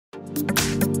Here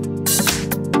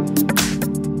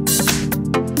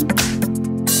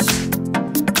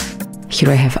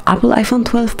I have Apple iPhone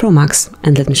 12 Pro Max,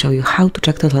 and let me show you how to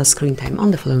check total screen time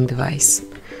on the following device.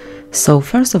 So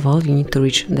first of all, you need to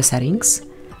reach the settings,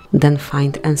 then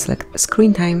find and select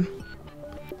screen time.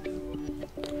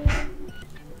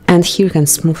 And here you can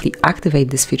smoothly activate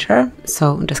this feature,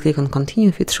 so just click on continue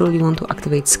if you truly want to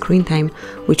activate screen time,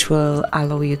 which will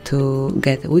allow you to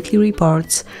get weekly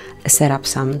reports, set up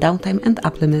some downtime and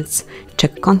app limits,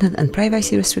 check content and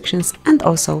privacy restrictions, and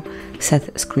also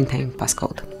set screen time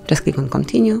passcode. Just click on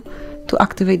continue to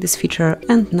activate this feature,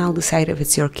 and now decide if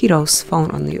it's your kiddo's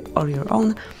phone or your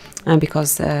own,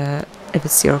 because if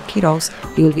it's your kiddo's,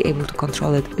 you will be able to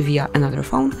control it via another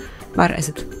phone, but as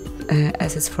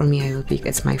it's for me, I will pick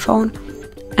it's my phone,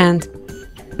 and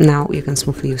now you can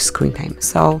smoothly use screen time.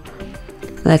 So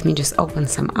let me just open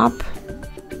some app,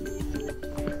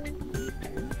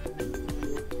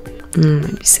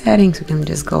 maybe settings. We can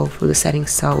just go through the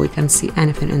settings so we can see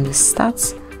anything in the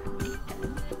stats.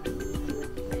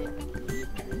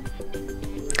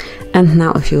 And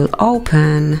now if you will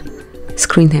open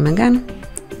screen time again,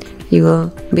 you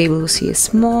will be able to see a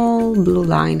small blue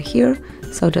line here,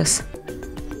 so just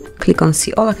click on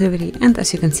see all activity, and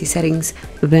as you can see, settings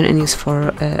have been in use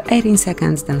for 18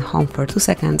 seconds, then home for 2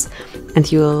 seconds,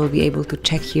 and you will be able to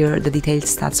check here the detailed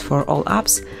stats for all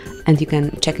apps, and you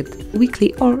can check it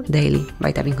weekly or daily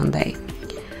by tapping on day.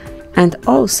 And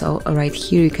also right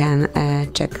here you can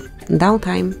check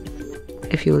downtime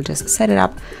if you will just set it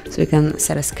up, so you can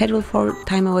set a schedule for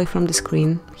time away from the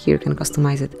screen. Here you can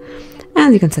customize it,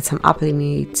 and you can set some app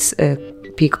limits,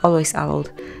 pick always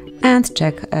allowed, and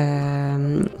check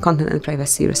content and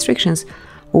privacy restrictions,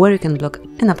 where you can block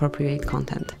inappropriate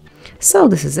content. So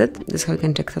this is it. This is how you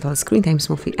can check total screen time,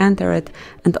 smoothly enter it,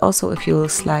 and also if you will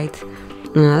slide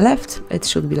left, it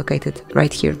should be located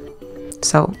right here.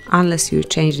 So unless you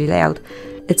change the layout,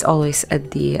 it's always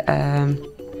at the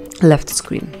left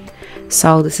screen.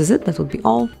 So this is it. That would be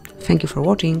all. Thank you for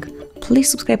watching. Please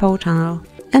subscribe our channel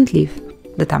and leave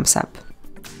the thumbs up.